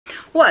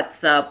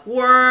What's up,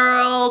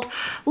 world?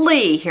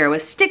 Lee here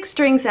with Stick,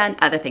 Strings, and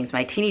Other Things,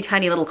 my teeny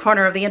tiny little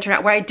corner of the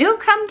internet where I do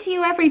come to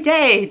you every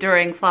day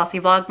during Flossy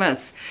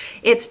Vlogmas.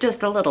 It's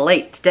just a little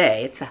late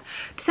today. It's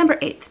December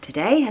 8th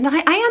today, and I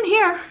am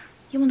here.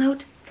 You will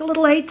note it's a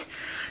little late.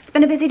 It's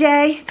been a busy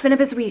day. It's been a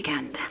busy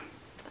weekend.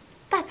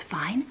 That's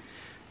fine.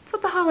 That's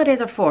what the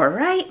holidays are for,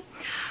 right?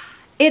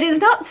 It is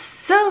not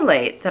so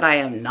late that I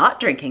am not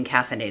drinking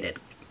caffeinated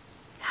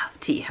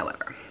tea,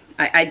 however.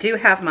 I do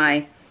have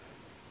my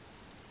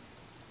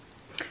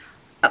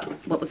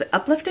what was it,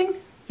 uplifting?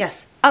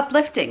 Yes,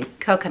 uplifting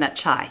coconut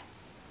chai.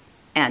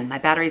 And my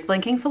battery's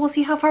blinking, so we'll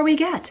see how far we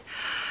get.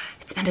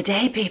 It's been a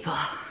day, people.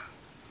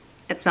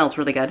 It smells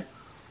really good.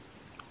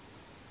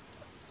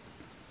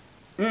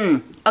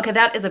 Okay,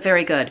 that is a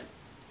very good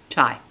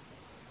chai.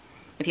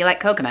 If you like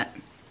coconut.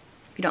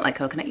 If you don't like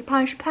coconut, you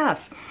probably should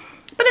pass.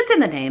 But it's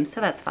in the name,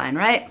 so that's fine,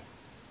 right?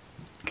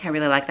 Okay, I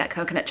really like that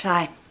coconut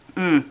chai.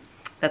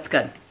 That's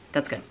good.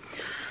 That's good.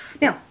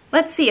 Now,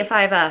 let's see if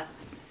I've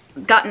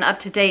gotten up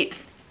to date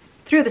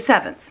through the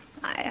 7th.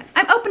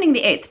 I'm opening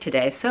the 8th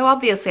today, so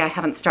obviously I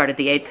haven't started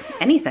the 8th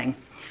anything.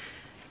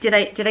 Did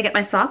I get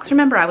my socks?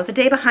 Remember, I was a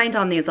day behind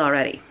on these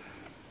already.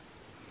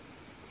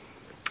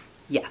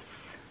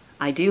 Yes,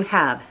 I do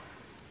have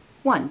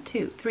 1,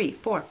 2, 3,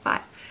 4,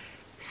 5,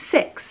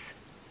 6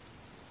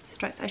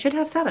 stripes. I should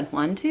have 7.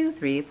 1, 2,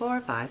 3,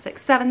 4, 5,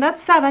 6, 7.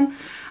 That's 7.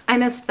 I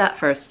missed that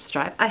first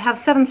stripe. I have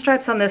 7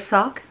 stripes on this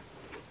sock.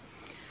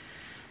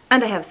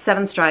 And I have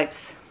 7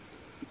 stripes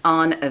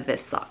on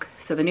this sock.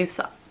 So the new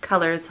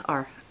colors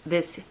are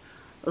this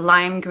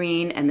lime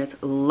green and this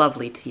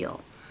lovely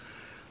teal.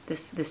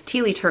 This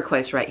tealy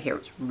turquoise right here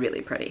was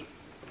really pretty.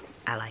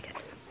 I like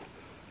it.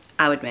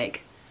 I would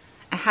make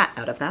a hat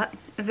out of that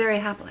very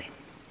happily.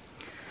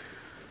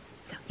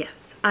 So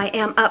yes, I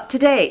am up to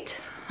date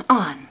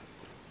on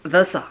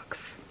the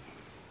socks.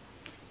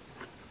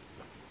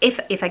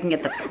 If I can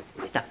get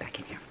the stuff back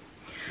in here.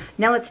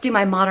 Now let's do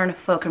my modern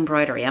folk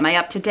embroidery. Am I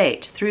up to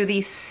date through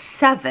the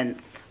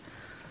 7th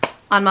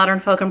on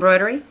modern folk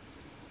embroidery?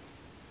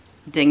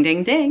 Ding,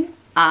 ding, ding.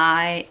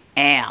 I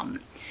am.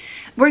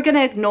 We're going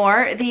to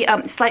ignore the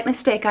slight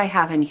mistake I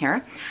have in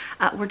here.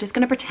 We're just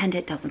going to pretend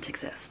it doesn't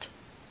exist.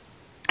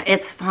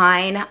 It's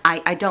fine.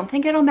 I don't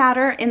think it'll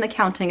matter in the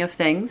counting of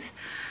things.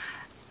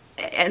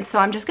 And so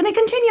I'm just going to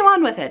continue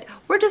on with it.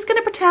 We're just going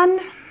to pretend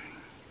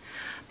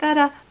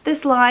that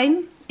this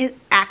line is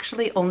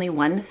actually only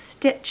 1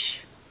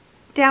 stitch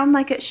down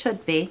like it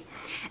should be,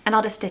 and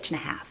I'll just 1.5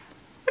 stitches.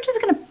 We're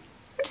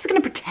just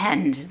gonna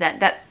pretend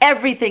that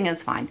everything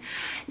is fine.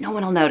 No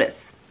one will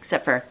notice,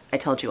 except for I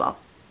told you all,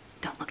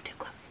 don't look too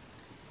close.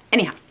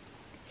 Anyhow,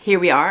 here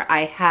we are.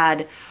 I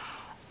had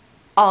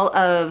all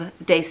of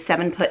day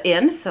 7 put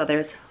in, so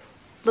there's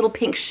little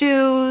pink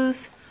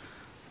shoes,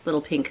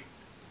 little pink,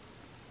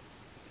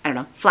 I don't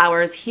know,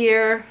 flowers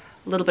here,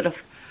 a little bit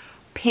of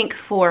pink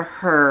for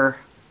her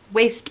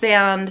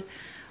waistband,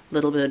 a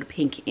little bit of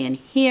pink in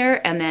here,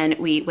 and then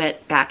we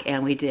went back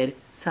and we did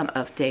some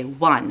of day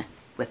 1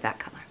 with that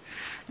color.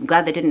 I'm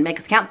glad they didn't make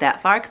us count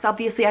that far, because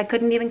obviously I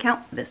couldn't even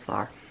count this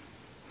far.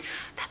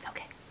 That's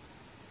okay.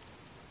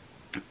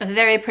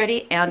 Very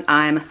pretty, and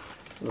I'm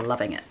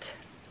loving it.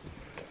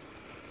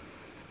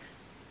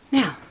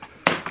 Now,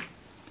 I'm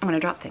going to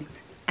drop things,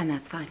 and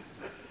that's fine.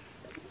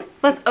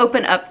 Let's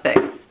open up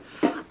things.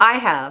 I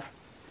have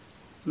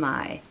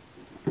my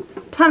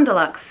Plum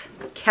Deluxe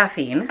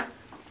Caffeine,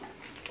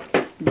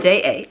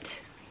 day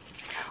 8.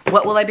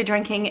 What will I be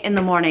drinking in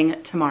the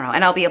morning tomorrow?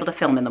 And I'll be able to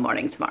film in the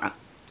morning tomorrow.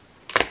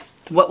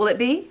 What will it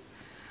be?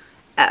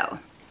 Oh,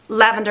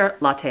 lavender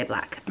latte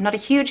black. I'm not a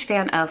huge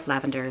fan of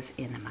lavenders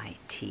in my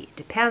tea.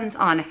 Depends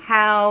on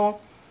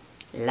how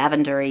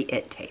lavendery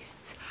it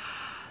tastes.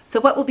 So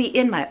what will be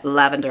in my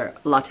lavender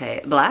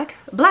latte black?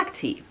 Black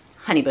tea,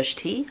 honeybush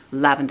tea,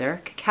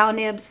 lavender, cacao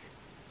nibs,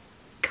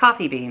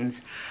 coffee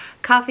beans,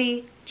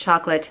 coffee,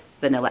 chocolate,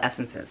 vanilla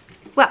essences.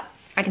 Well,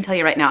 I can tell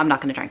you right now, I'm not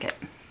going to drink it.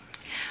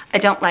 I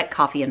don't like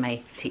coffee in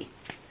my tea.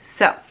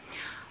 So,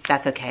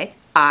 that's okay.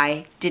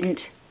 I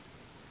didn't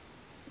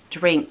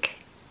drink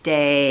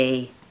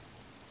day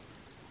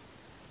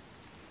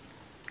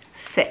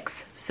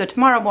 6. So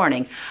tomorrow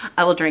morning,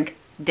 I will drink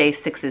day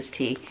 6's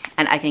tea,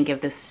 and I can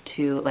give this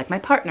to like my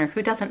partner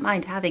who doesn't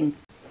mind having.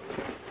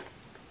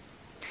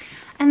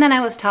 And then I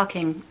was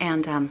talking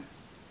and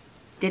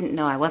didn't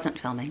know I wasn't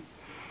filming.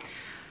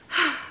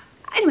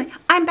 Anyway,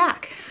 I'm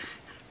back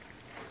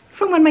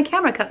from when my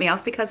camera cut me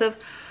off because of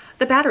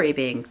the battery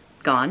being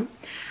gone.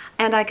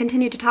 And I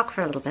continued to talk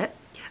for a little bit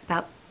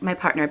about my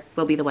partner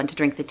will be the one to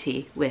drink the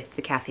tea with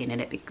the caffeine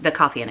in it, the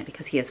coffee in it,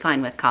 because he is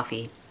fine with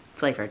coffee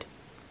flavored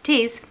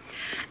teas.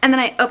 And then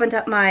I opened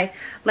up my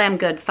Lamb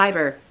Good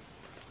Fiber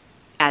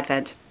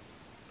Advent.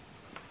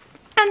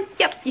 And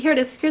yep, here it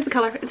is. Here's the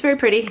color. It's very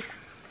pretty.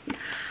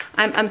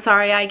 I'm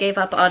sorry I gave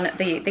up on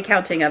the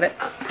counting of it,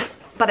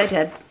 but I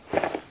did.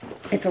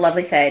 It's a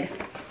lovely fade.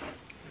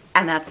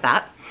 And that's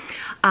that.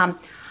 And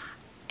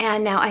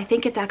now I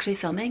think it's actually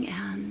filming,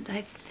 and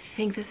I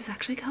think this is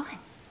actually going.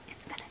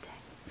 It's been a day.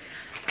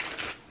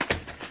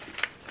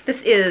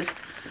 This is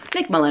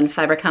McMullen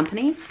Fiber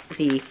Company,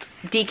 the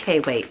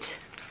DK Weight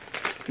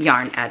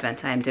yarn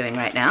advent I am doing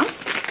right now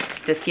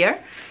this year.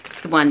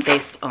 It's the one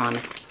based on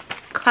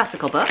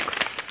classical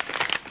books.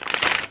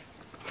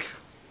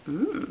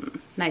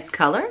 Nice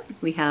color.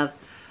 We have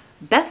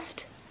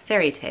Best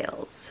Fairy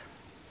Tales.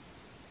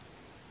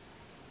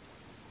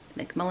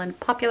 McMullen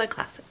Popular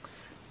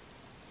Classics.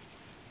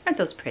 Aren't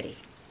those pretty?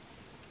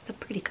 It's a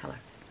pretty color.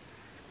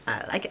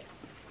 I like it.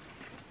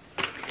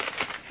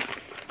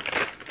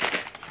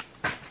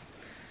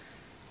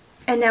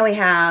 And now we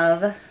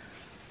have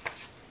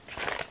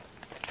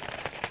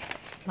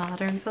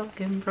Modern Folk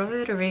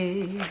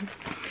Embroidery.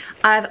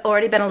 I've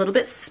already been a little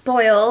bit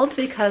spoiled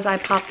because I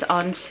popped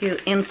onto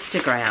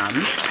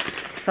Instagram.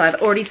 So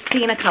I've already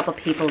seen a couple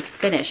people's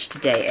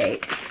finished day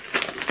 8s.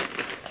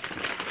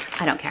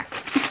 I don't care.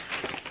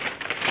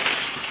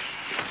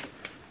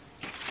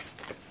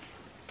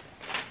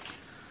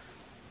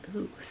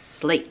 Ooh,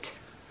 slate.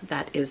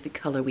 That is the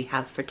color we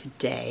have for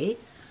today.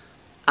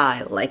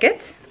 I like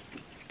it.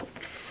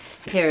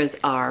 Here's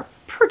our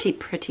pretty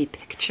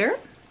picture.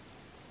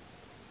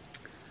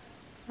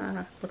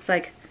 Looks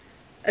like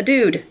a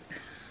dude.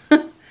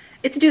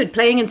 It's a dude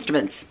playing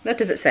instruments. What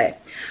does it say?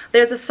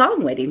 There's a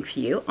song waiting for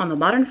you on the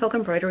Modern Folk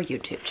Embroidery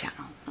YouTube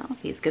channel. Well,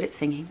 he's good at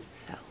singing,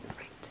 so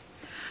right.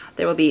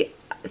 There will be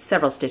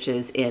several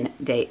stitches in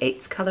day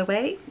 8's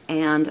colorway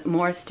and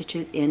more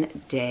stitches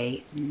in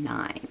day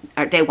 9,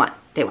 or day 1.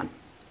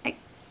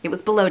 It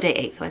was below day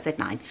 8, so I said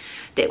 9.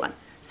 Day 1.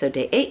 So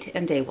day 8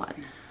 and day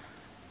 1.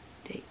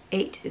 Day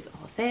 8 is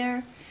all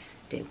there.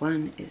 Day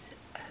 1 is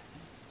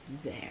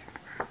there.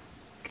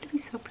 It's gonna be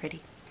so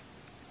pretty.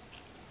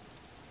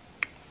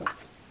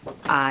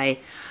 I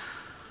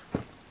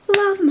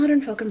love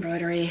Modern Folk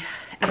Embroidery,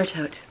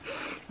 Evertote,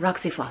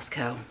 Roxy Floss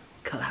Co.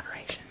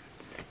 collaborations.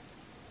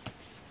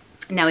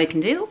 Now we can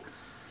do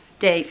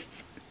day,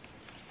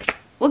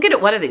 we'll get it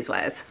one of these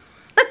ways.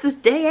 This is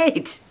day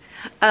 8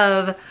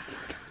 of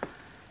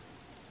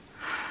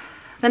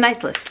the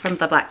nice list from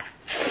the Black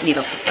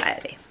Needle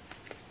Society.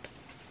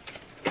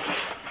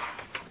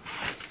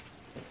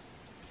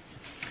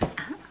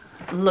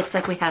 Looks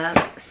like we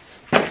have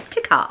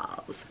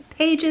stickers,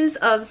 pages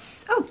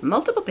of, oh,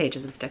 multiple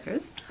pages of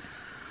stickers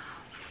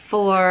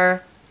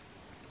for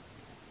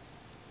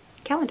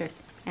calendars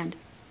and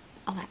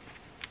all that.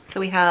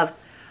 So we have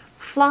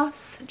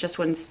floss, just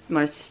one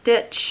more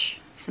stitch,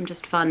 some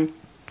just fun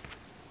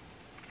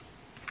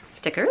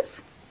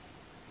stickers.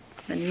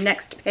 The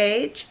next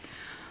page,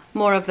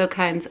 more of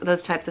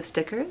those types of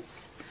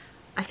stickers.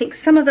 I think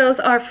some of those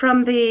are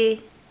from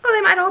the, oh,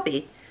 they might all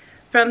be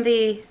from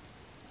the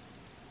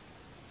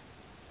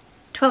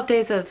 12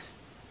 days of,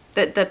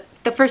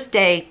 the first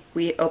day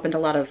we opened a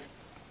lot of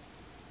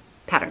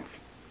patterns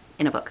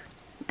in a book.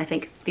 I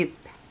think these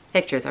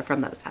pictures are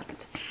from those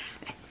patterns.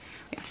 Okay.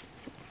 We have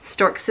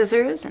stork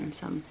scissors and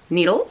some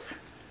needles.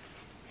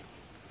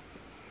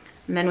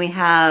 And then we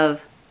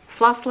have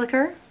floss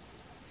liquor,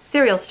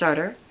 cereal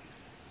starter.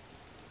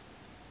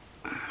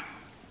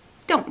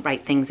 Don't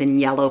write things in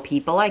yellow,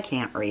 people. I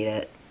can't read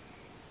it.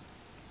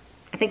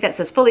 I think that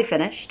says fully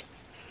finished.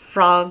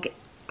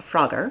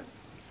 Frogger.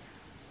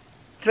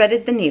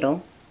 Threaded the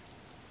needle.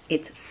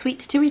 It's sweet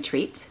to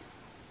retreat.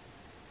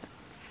 So,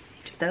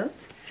 each of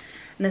those.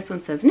 And this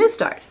one says new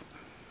start.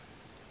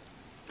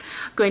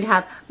 I'm going to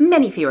have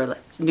many fewer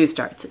new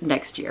starts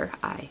next year.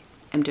 I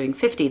am doing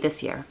 50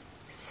 this year.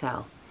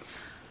 So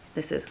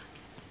this is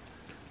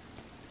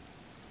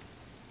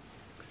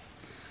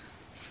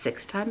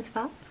 6 times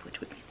 5, which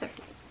would be 30.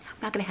 I'm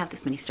not going to have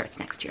this many starts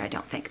next year, I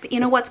don't think. But you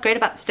know what's great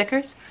about the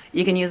stickers?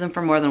 You can use them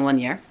for more than 1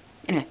 year.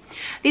 Anyway,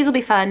 these will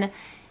be fun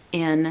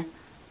in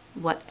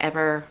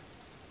whatever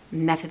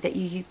method that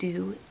you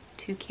do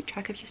to keep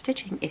track of your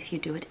stitching if you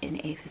do it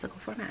in a physical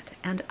format,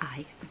 and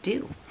I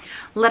do.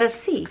 Let us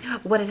see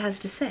what it has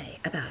to say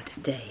about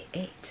day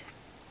 8.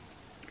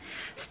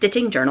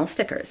 Stitching journal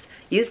stickers.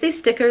 Use these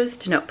stickers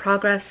to note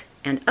progress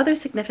and other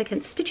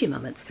significant stitching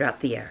moments throughout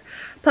the year.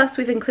 Plus,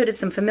 we've included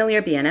some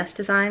familiar BNS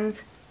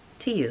designs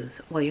to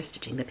use while you're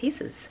stitching the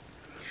pieces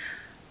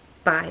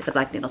by the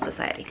Black Needle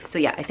Society. So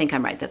yeah, I think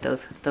I'm right that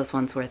those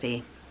ones were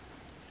the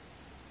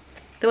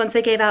ones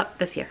they gave out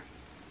this year.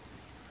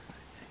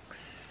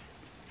 6.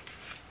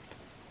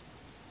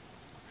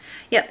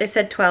 Yep, they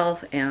said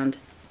 12, and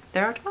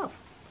there are 12.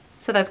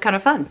 So that's kind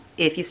of fun.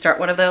 If you start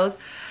one of those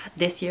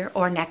this year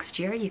or next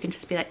year, you can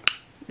just be like,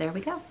 there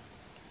we go.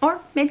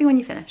 Or maybe when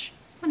you finish,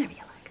 whenever you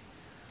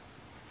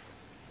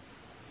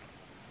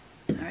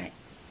like. All right.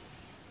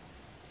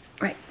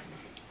 Right.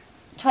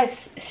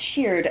 Twice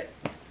sheared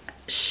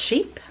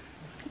sheep.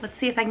 Let's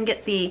see if I can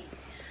get the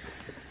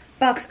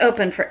box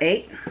open for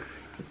 8.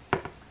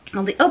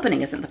 Well, the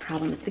opening isn't the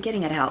problem, it's the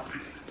getting it out.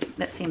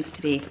 That seems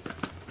to be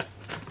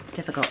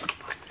difficult.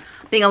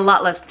 Being a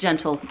lot less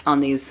gentle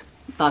on these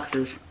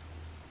boxes.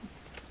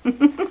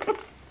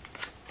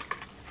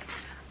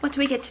 What do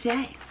we get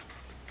today?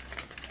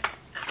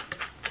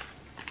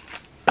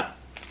 Oh,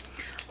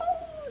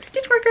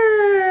 stitch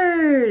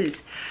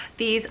workers!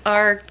 These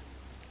are,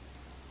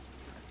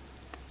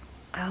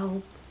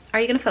 oh,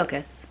 are you gonna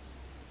focus?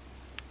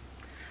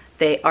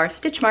 They are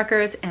stitch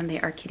markers and they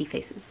are kitty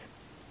faces.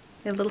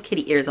 They have little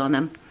kitty ears on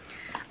them.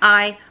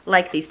 I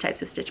like these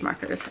types of stitch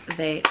markers.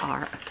 They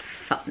are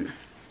fun.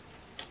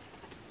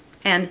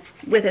 And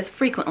with as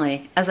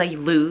frequently as I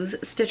lose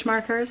stitch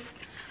markers,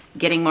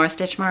 getting more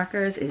stitch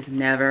markers is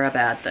never a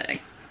bad thing.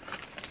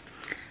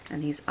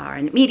 And these are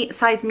in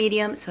size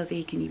medium, so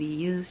they can be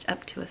used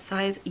up to a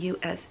size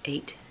US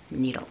 8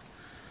 needle.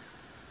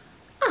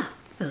 Ah,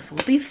 those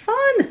will be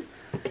fun.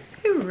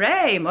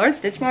 Hooray, more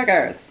stitch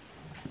markers.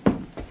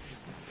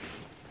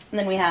 And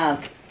then we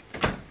have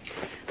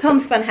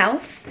Homespun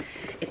House.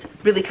 It's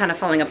really kind of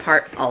falling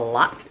apart a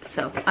lot,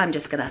 so I'm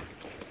just gonna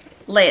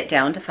lay it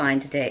down to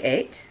find day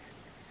 8.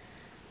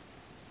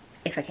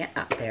 If I can't,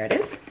 there it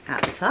is,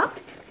 at the top.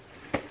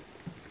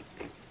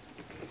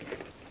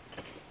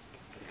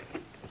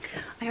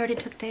 I already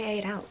took day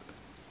 8 out.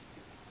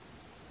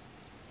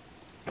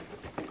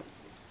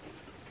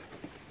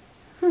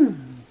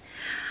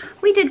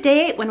 We did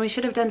day 8 when we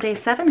should have done day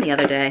 7 the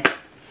other day.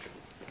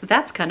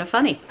 That's kind of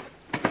funny.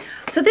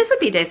 So this would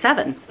be day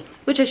 7,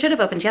 which I should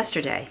have opened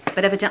yesterday,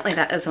 but evidently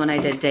that is when I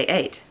did day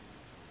 8.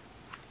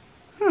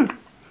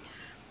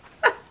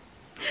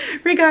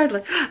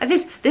 Regardless,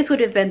 this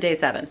would have been day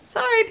 7.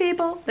 Sorry,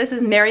 people. This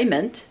is Merry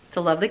Mint. It's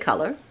a lovely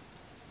color.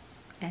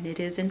 And it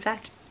is, in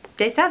fact,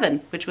 day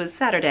 7, which was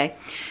Saturday.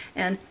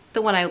 And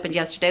the one I opened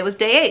yesterday was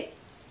day 8.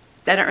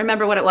 I don't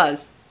remember what it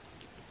was.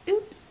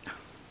 Oops.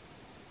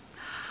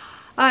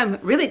 I'm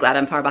really glad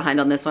I'm far behind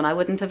on this one. I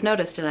wouldn't have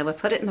noticed, and I would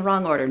put it in the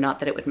wrong order. Not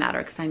that it would matter,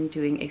 because I'm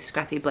doing a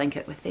scrappy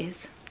blanket with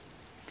these.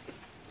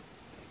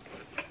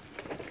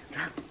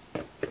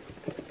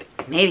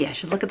 Maybe I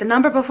should look at the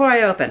number before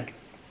I open.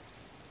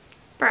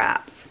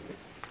 Perhaps.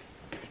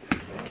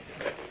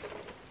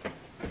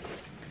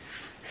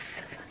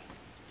 So funny.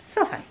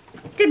 So funny.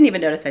 Didn't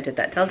even notice I did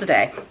that till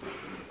today.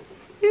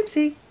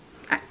 Oopsie.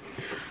 All right.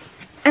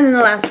 And then the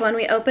last one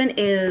we open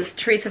is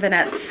Teresa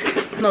Vanette's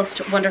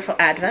Most Wonderful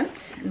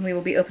Advent. And we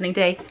will be opening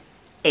day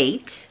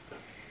 8.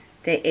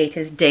 Day 8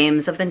 is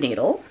Dames of the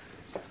Needle,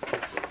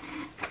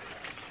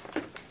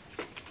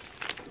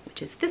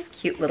 which is this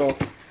cute little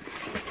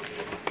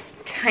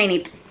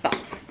tiny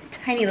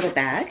little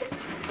bag.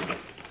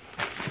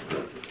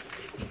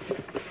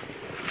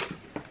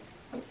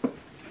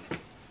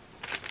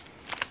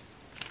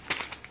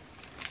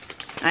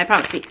 I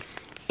promise you,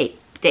 day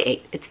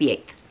 8, it's the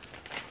 8th.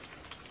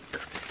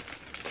 Oops.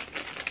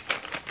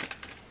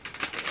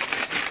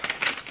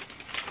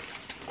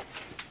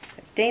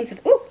 Dames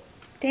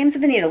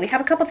of the Needle. We have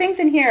a couple things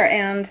in here,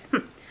 and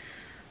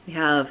we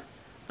have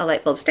a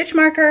light bulb stitch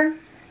marker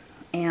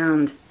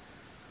and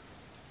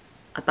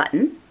a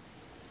button.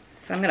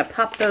 So I'm going to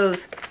pop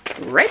those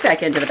right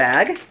back into the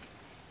bag.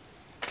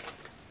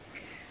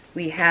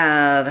 We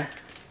have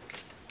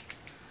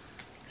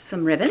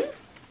some ribbon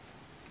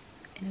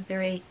in a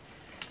very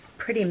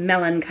pretty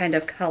melon kind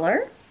of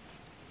color.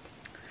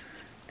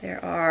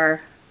 There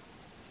are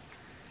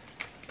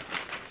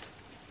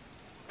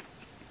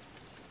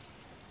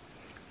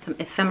some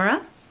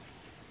ephemera.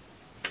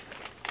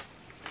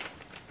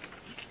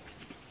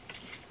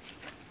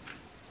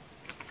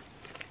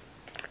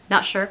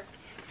 Not sure.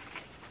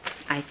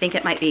 I think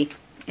it might be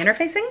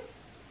interfacing.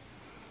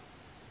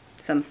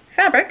 Some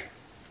fabric.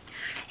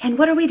 And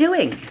what are we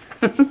doing?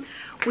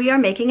 We are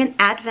making an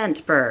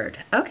advent bird.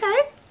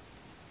 Okay.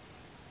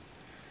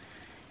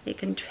 It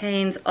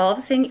contains all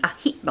the things, a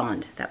heat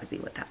bond, that would be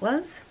what that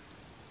was.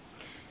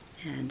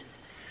 And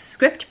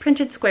script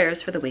printed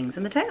squares for the wings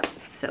and the tail.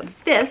 So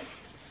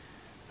this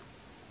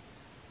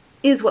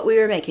is what we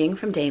were making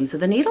from Dames of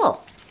the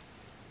Needle.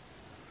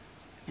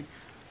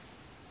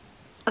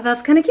 Oh,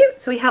 that's kind of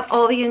cute. So we have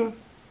all the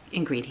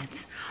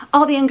ingredients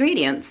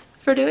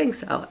for doing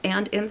so,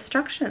 and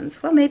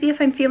instructions. Well, maybe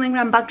if I'm feeling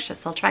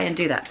rambunctious, I'll try and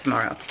do that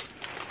tomorrow.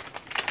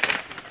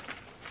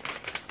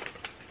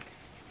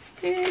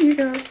 There you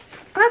go.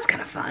 Oh, that's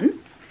kind of fun.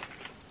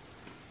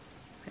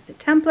 There's a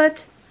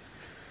template.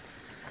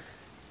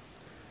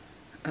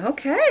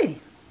 Okay.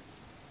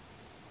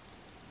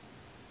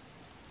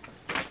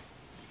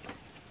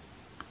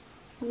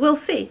 We'll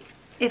see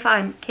if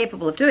I'm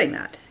capable of doing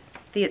that.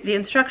 The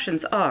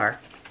instructions are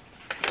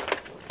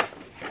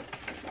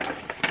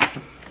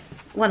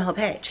one whole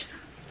page.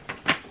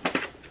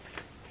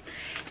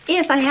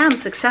 If I am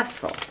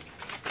successful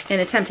in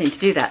attempting to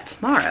do that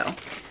tomorrow,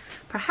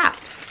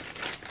 perhaps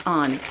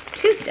on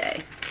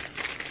Tuesday,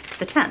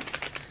 the 10th,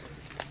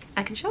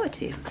 I can show it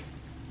to you.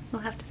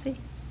 We'll have to see.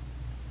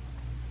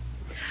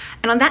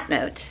 And on that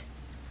note,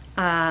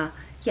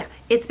 yeah,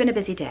 it's been a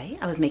busy day.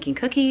 I was making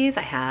cookies.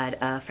 I had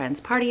a friend's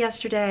party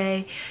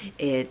yesterday.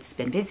 It's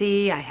been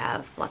busy. I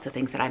have lots of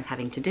things that I'm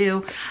having to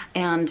do.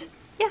 And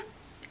yeah,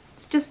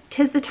 it's just,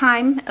 'tis the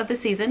time of the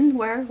season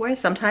where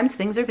sometimes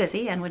things are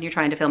busy, and when you're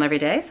trying to film every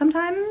day,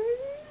 sometimes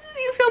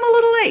you film a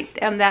little late,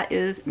 and that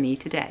is me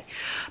today.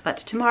 But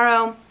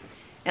tomorrow,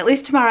 at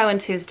least tomorrow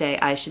and Tuesday,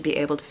 I should be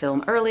able to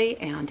film early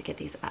and get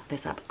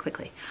this up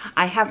quickly.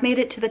 I have made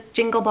it to the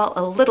Jingle Ball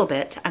a little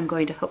bit. I'm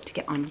going to hope to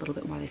get on a little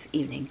bit more this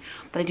evening,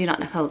 but I do not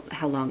know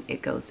how long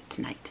it goes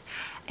tonight.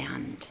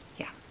 And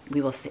yeah, we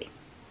will see.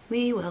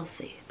 We will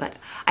see. But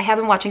I have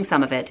been watching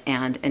some of it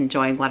and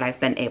enjoying what I've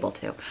been able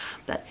to.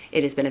 But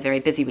it has been a very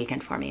busy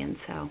weekend for me, and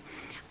so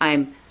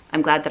I'm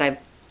glad that I've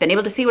been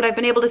able to see what I've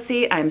been able to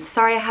see. I'm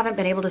sorry I haven't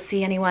been able to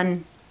see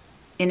anyone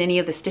in any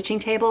of the stitching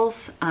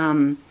tables.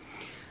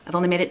 I've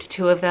only made it to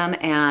 2 of them,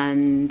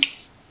 and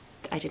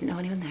I didn't know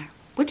anyone there,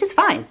 which is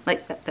fine.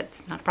 Like, that's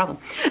not a problem.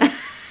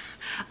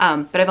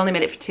 But I've only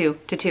made it to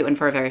 2 and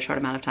for a very short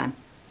amount of time.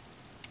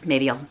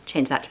 Maybe I'll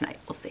change that tonight.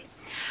 We'll see.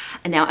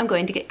 And now I'm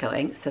going to get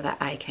going so that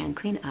I can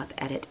clean up,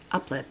 edit,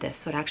 upload this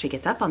so it actually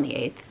gets up on the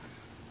 8th,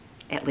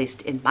 at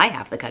least in my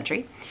half of the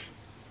country.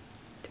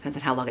 Depends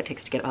on how long it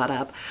takes to get that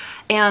up.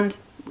 And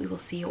we will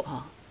see you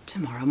all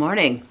tomorrow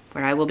morning,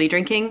 where I will be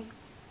drinking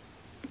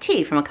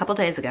tea from a couple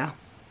days ago.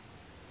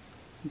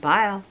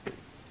 Bye all.